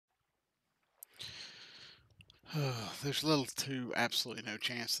There's little to absolutely no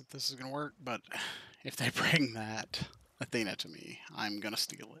chance that this is going to work, but if they bring that Athena to me, I'm going to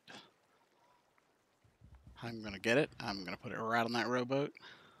steal it. I'm going to get it. I'm going to put it right on that rowboat,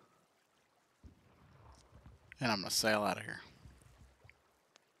 and I'm going to sail out of here.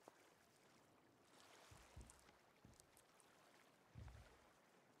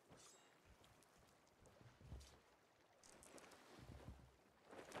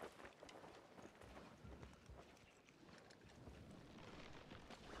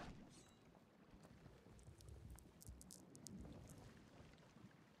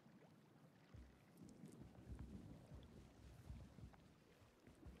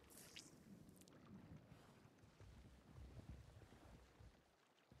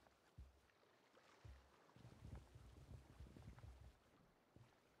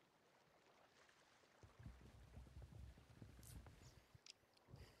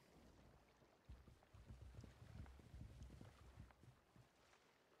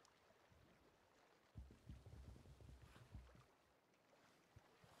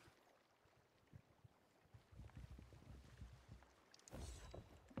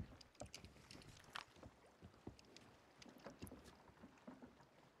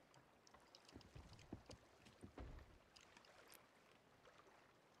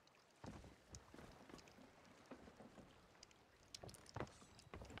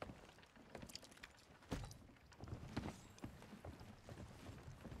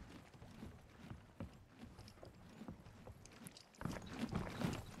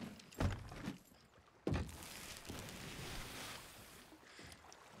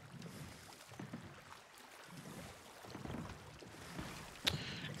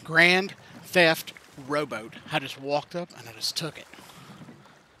 Grand Theft Rowboat. I just walked up and I just took it.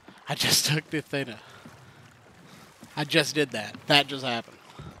 I just took the Athena. I just did that. That just happened.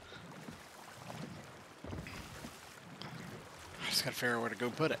 I just gotta figure out where to go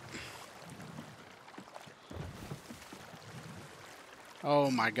put it.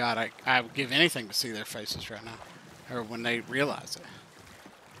 Oh my god, I would give anything to see their faces right now. Or when they realize it.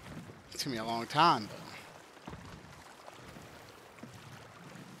 It took me a long time, but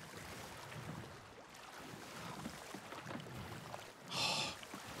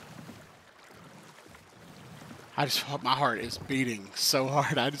my heart is beating so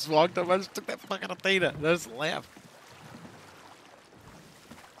hard. I just walked up, I just took that fucking Athena, and I just left.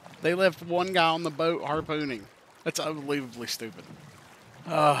 They left one guy on the boat harpooning. That's unbelievably stupid.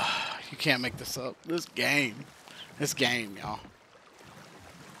 You can't make this up. This game, y'all.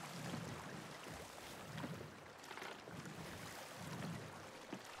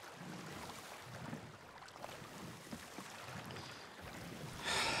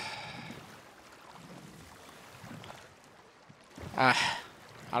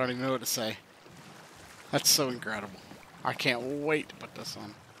 I don't even know what to say. That's so incredible. I can't wait to put this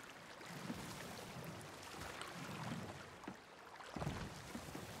on.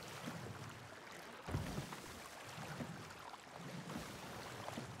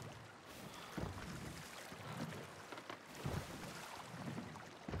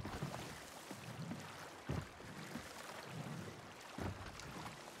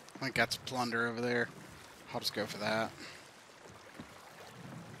 I think that's plunder over there. I'll just go for that.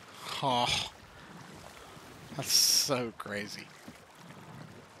 Oh, that's so crazy.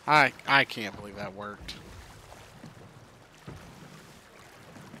 I can't believe that worked.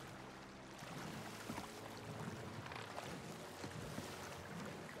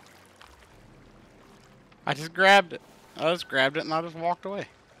 I just grabbed it. I just grabbed it and I just walked away.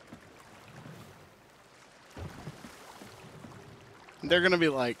 They're gonna be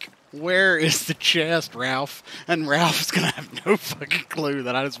like, where is the chest, Ralph? And Ralph's gonna have no fucking clue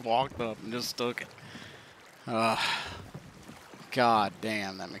that I just walked up and just took it. God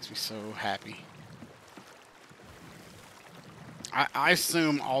damn, that makes me so happy. I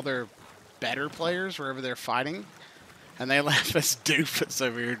assume all their better players, wherever they're fighting, and they left this doofus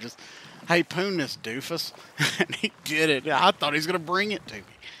over here just, hey, poon this doofus. And he did it. I thought he was gonna bring it to me.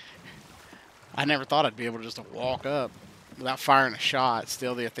 I never thought I'd be able to just walk up without firing a shot,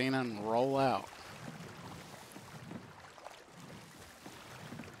 steal the Athena, and roll out.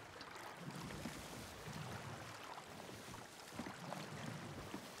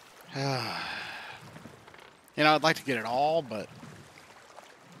 You know, I'd like to get it all, but it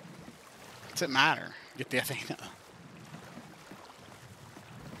doesn't matter. Get the Athena.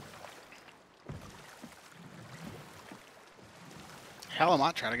 Hell, I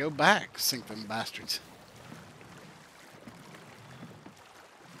might try to go back, sink them bastards.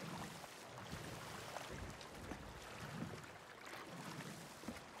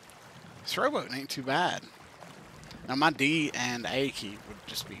 This rowboat ain't too bad. Now my D and A key would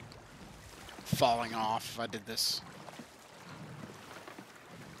just be falling off if I did this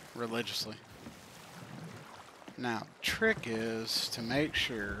religiously. Now, the trick is to make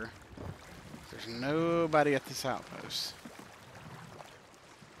sure there's nobody at this outpost.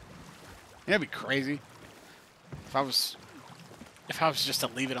 You know, it'd be crazy if I was just to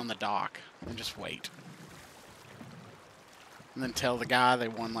leave it on the dock and just wait, and then tell the guy they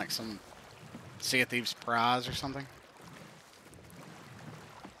won like some Sea of Thieves prize or something.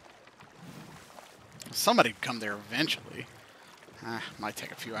 Somebody'd come there eventually. Might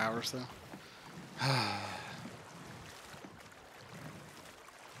take a few hours though.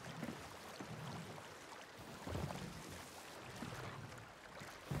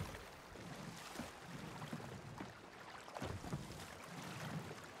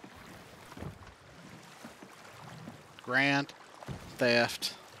 Grand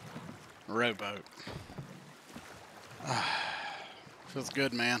Theft Rowboat. Feels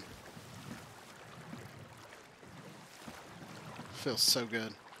good, man. Feels so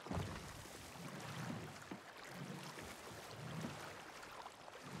good.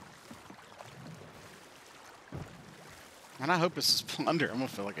 And I hope this is plunder. I'm gonna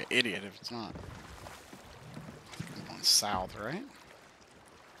feel like an idiot if it's not. I think I'm going south, right?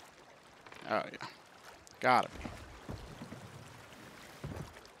 Oh yeah. Gotta be.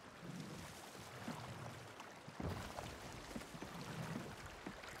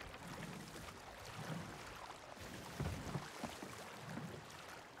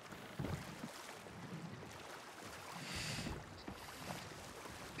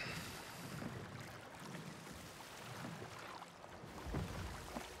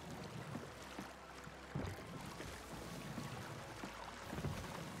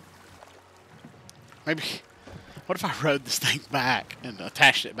 Maybe, what if I rode this thing back and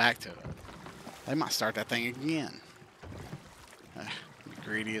attached it back to it? They might start that thing again.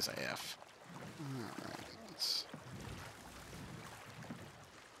 Greedy as F. Alright, let's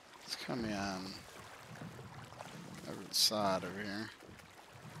come in over the side over here.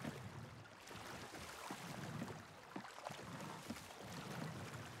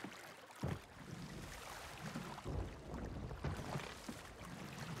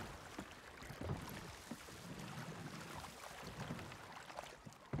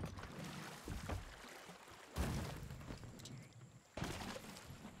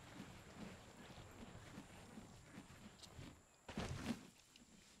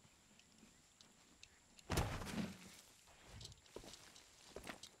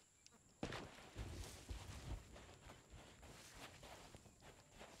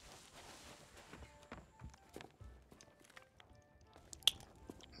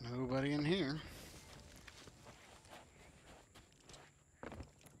 Nobody in here.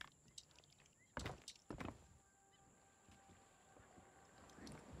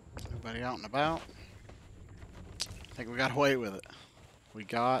 Nobody out and about. I think we got away with it. We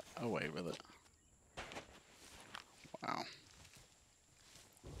got away with it. Wow.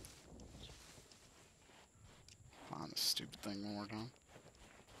 Find this stupid thing one more time.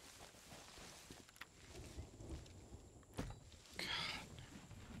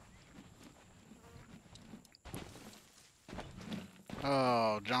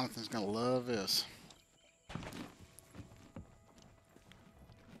 Oh, Jonathan's gonna love this.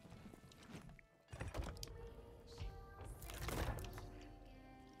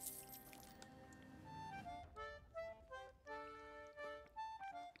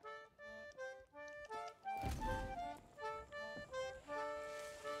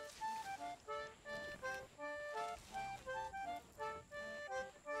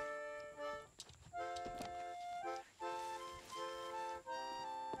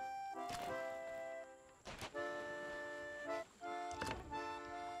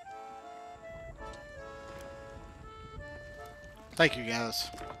 Thank you guys,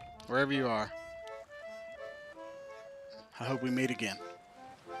 wherever you are. I hope we meet again.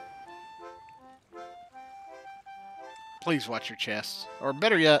 Please watch your chests, or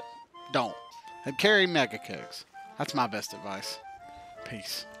better yet, don't. And carry mega cokes. That's my best advice.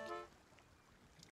 Peace.